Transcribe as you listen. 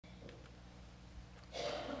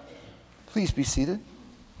Please be seated.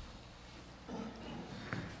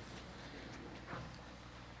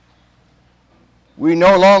 We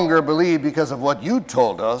no longer believe because of what you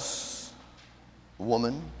told us,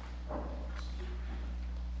 woman.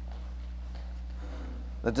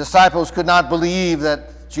 The disciples could not believe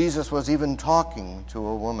that Jesus was even talking to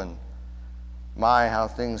a woman. My, how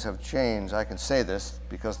things have changed. I can say this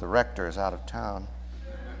because the rector is out of town.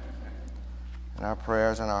 And our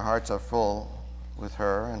prayers and our hearts are full with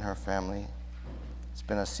her and her family. It's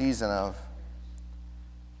been a season of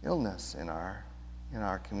illness in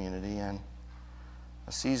our community and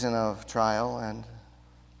a season of trial, and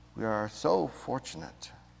we are so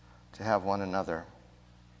fortunate to have one another.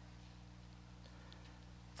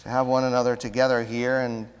 To have one another together here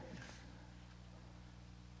and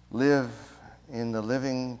live in the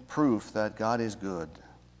living proof that God is good.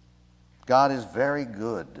 God is very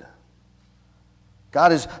good.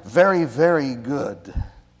 God is very, very good.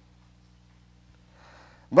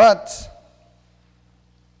 But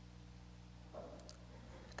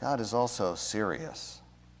God is also serious.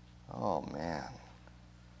 Oh, man.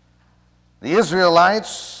 The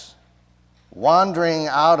Israelites wandering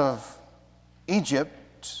out of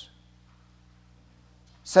Egypt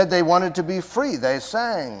said they wanted to be free. They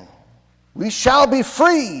sang, "We shall be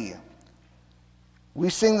free." We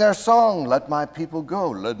sing their song, "Let my people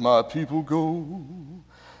go, let my people go."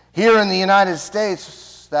 Here in the United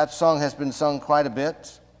States, that song has been sung quite a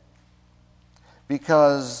bit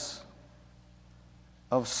because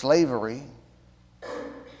of slavery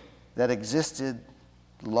that existed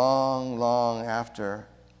long, long after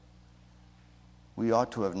we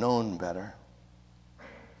ought to have known better.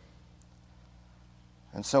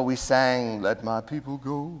 And so we sang, "Let my people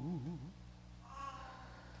go."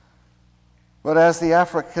 But as the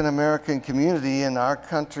African American community in our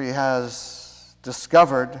country has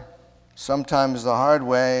discovered, sometimes the hard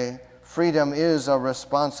way, freedom is a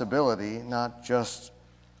responsibility, not just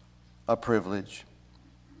a privilege.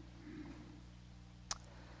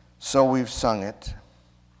 So we've sung it.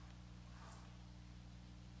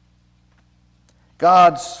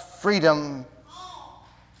 God's freedom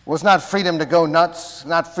was not freedom to go nuts,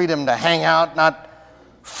 not freedom to hang out, not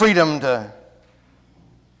freedom to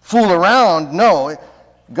fool around. No,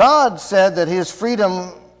 God said that his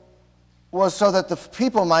freedom was so that the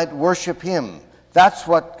people might worship him. That's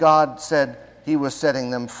what God said he was setting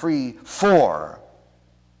them free for.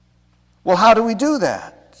 Well, how do we do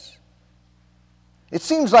that? It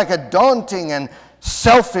seems like a daunting and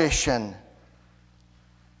selfish and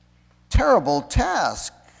terrible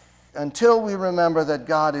task until we remember that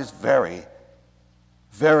God is very,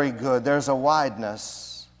 very good. There's a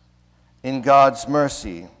wideness in God's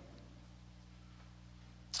mercy.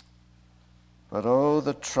 But oh,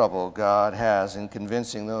 the trouble God has in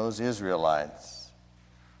convincing those Israelites,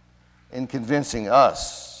 in convincing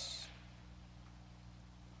us.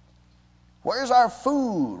 Where's our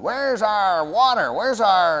food? Where's our water? Where's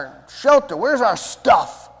our shelter? Where's our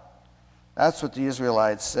stuff? That's what the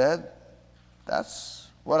Israelites said. That's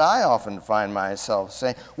what I often find myself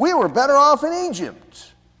saying. We were better off in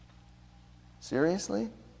Egypt. Seriously?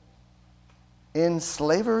 In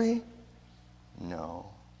slavery? No.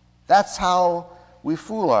 That's how we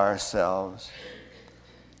fool ourselves.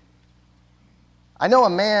 I know a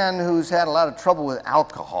man who's had a lot of trouble with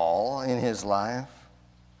alcohol in his life.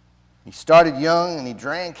 He started young and he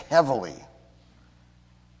drank heavily.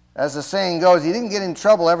 As the saying goes, he didn't get in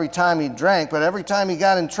trouble every time he drank, but every time he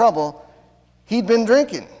got in trouble, he'd been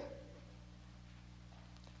drinking.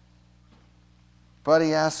 But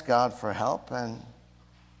he asked God for help and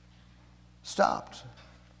stopped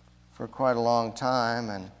for quite a long time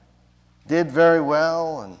and did very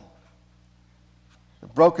well, and the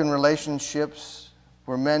broken relationships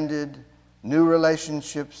were mended, new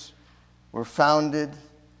relationships were founded,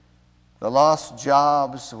 the lost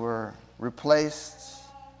jobs were replaced,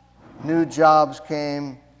 new jobs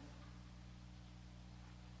came.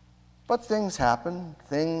 But things happen,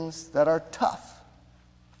 things that are tough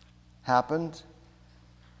happened,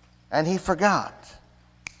 and he forgot,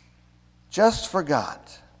 just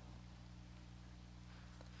forgot.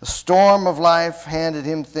 The storm of life handed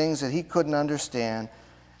him things that he couldn't understand,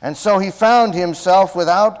 and so he found himself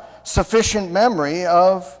without sufficient memory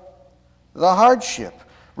of the hardship,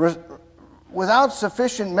 without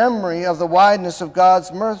sufficient memory of the wideness of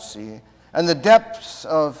God's mercy and the depths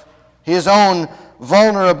of his own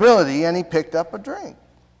vulnerability, and he picked up a drink.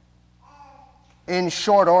 In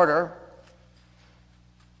short order,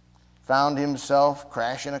 found himself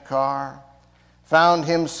crashing a car, found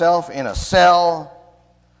himself in a cell,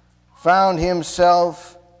 found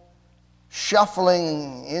himself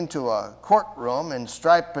shuffling into a courtroom in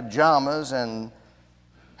striped pajamas and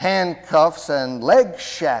handcuffs and leg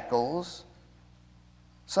shackles,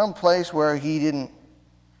 someplace where he didn't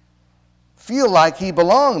feel like he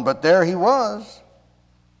belonged, but there he was,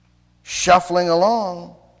 shuffling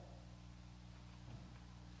along.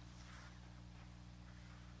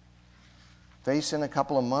 Facing a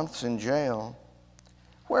couple of months in jail.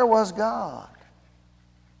 Where was God?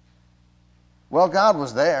 Well, God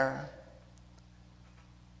was there.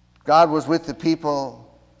 God was with the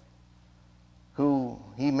people who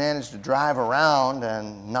he managed to drive around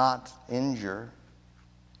and not injure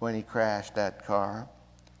when he crashed that car.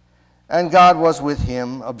 And God was with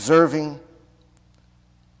him, observing,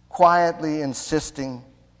 quietly insisting,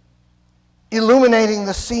 illuminating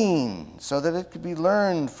the scene so that it could be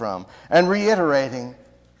learned from, and reiterating,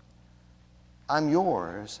 I'm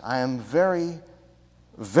yours. I am very,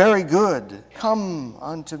 very good. Come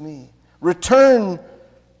unto me. Return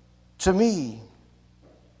to me.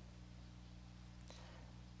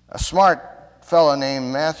 A smart fellow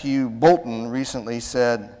named Matthew Bolton recently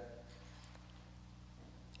said,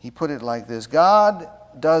 he put it like this: God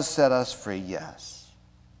does set us free, yes.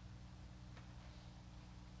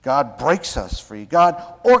 God breaks us free. God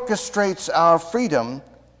orchestrates our freedom.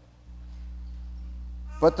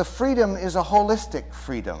 But the freedom is a holistic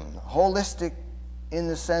freedom. Holistic in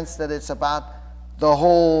the sense that it's about the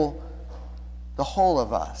whole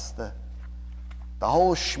of us, the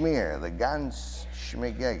whole schmear, the ganz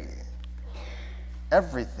schmegegi,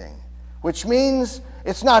 everything. Which means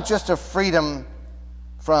it's not just a freedom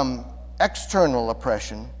from external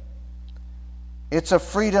oppression. It's a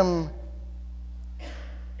freedom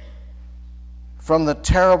from the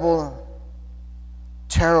terrible,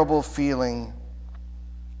 terrible feeling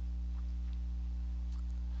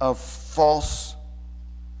of false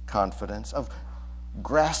confidence, of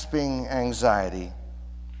grasping anxiety,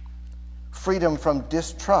 freedom from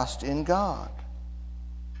distrust in God.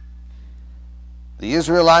 The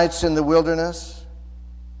Israelites in the wilderness,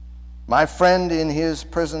 my friend in his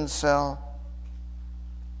prison cell,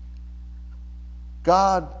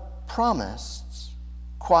 God promised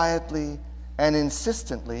quietly and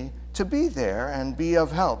insistently to be there and be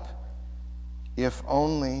of help if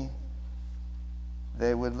only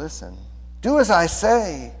they would listen. Do as I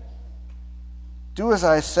say. Do as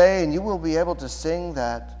I say, and you will be able to sing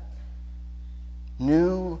that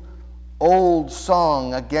new, old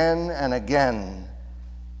song again and again.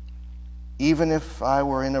 Even if I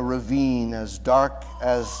were in a ravine as dark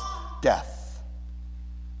as death,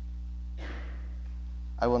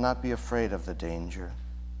 I will not be afraid of the danger.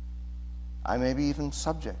 I may be even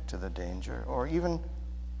subject to the danger, or even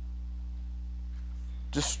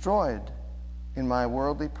destroyed in my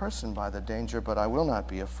worldly person by the danger, but I will not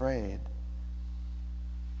be afraid.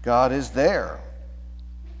 God is there.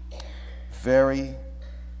 Very,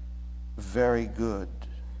 very good.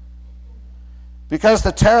 Because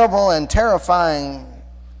the terrible and terrifying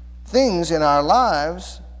things in our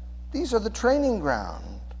lives, these are the training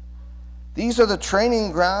ground. These are the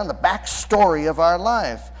training ground, the backstory of our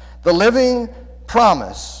life. The living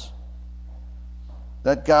promise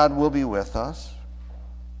that God will be with us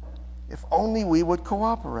if only we would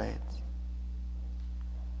cooperate.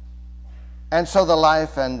 And so the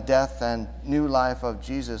life and death and new life of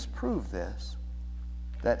Jesus prove this,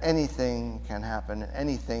 that anything can happen,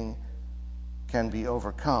 anything can be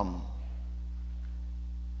overcome.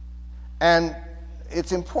 And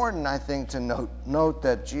it's important, I think, to note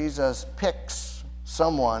that Jesus picks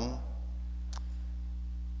someone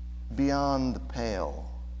beyond the pale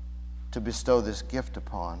to bestow this gift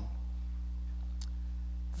upon.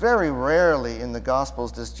 Very rarely in the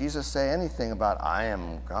Gospels does Jesus say anything about, I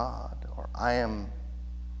am God, or I am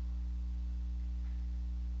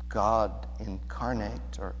God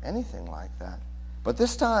incarnate, or anything like that. But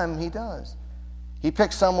this time he does. He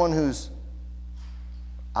picks someone who's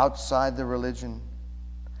outside the religion,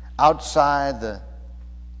 outside the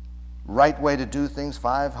right way to do things,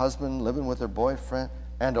 5 husbands living with their boyfriend,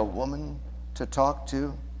 and a woman to talk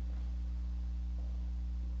to.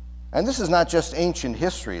 And this is not just ancient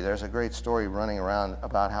history. There's a great story running around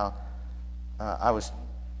about how I was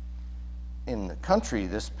in the country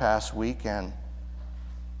this past week, and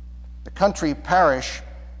the country parish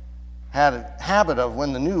had a habit of,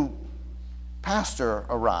 when the new pastor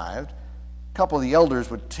arrived, a couple of the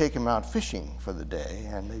elders would take him out fishing for the day,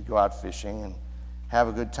 and they'd go out fishing and have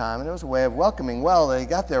a good time, and it was a way of welcoming. Well, they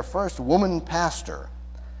got their first woman pastor.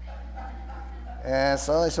 And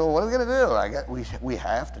so they said, well, what are we going to do? We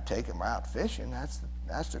have to take him out fishing. That's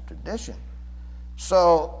the tradition.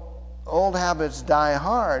 So old habits die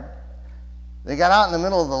hard. They got out in the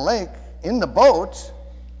middle of the lake, in the boat,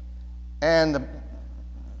 and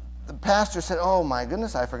the pastor said, "Oh my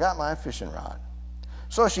goodness, I forgot my fishing rod."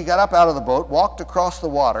 So she got up out of the boat, walked across the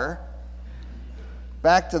water,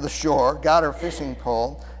 back to the shore, got her fishing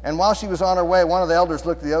pole, and while she was on her way, one of the elders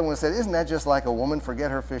looked at the other one and said, "Isn't that just like a woman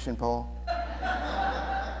forget her fishing pole?"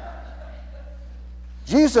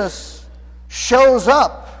 Jesus shows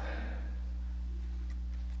up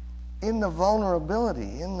in the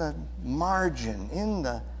vulnerability, in the margin, in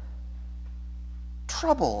the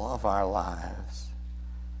trouble of our lives,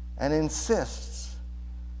 and insists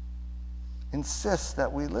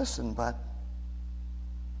that we listen, but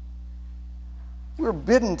we're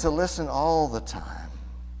bidden to listen all the time.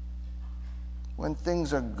 When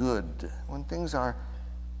things are good, when things are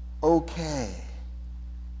okay.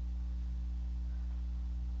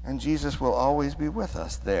 And Jesus will always be with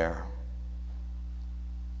us there.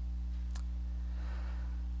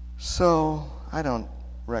 So, I don't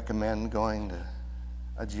recommend going to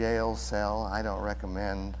a jail cell. I don't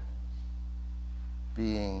recommend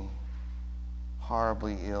being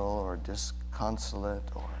horribly ill or disconsolate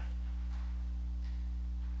or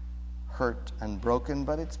hurt and broken,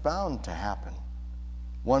 but it's bound to happen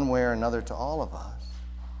one way or another to all of us.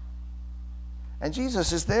 And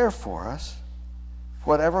Jesus is there for us,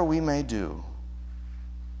 whatever we may do.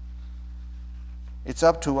 It's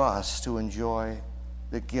up to us to enjoy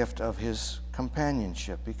the gift of his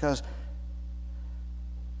companionship, because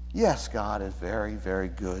yes, God is very, very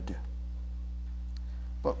good,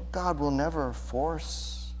 but God will never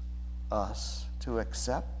force us to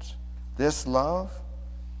accept this love.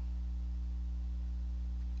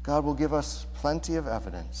 God will give us plenty of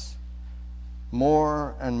evidence,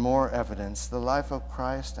 more and more evidence, the life of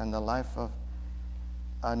Christ and the life of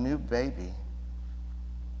a new baby.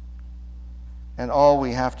 And all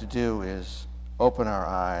we have to do is open our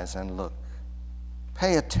eyes and look.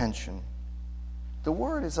 Pay attention. The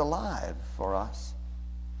Word is alive for us.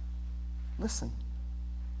 Listen.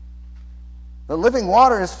 The living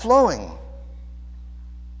water is flowing.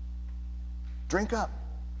 Drink up.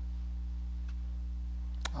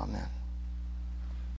 Amen.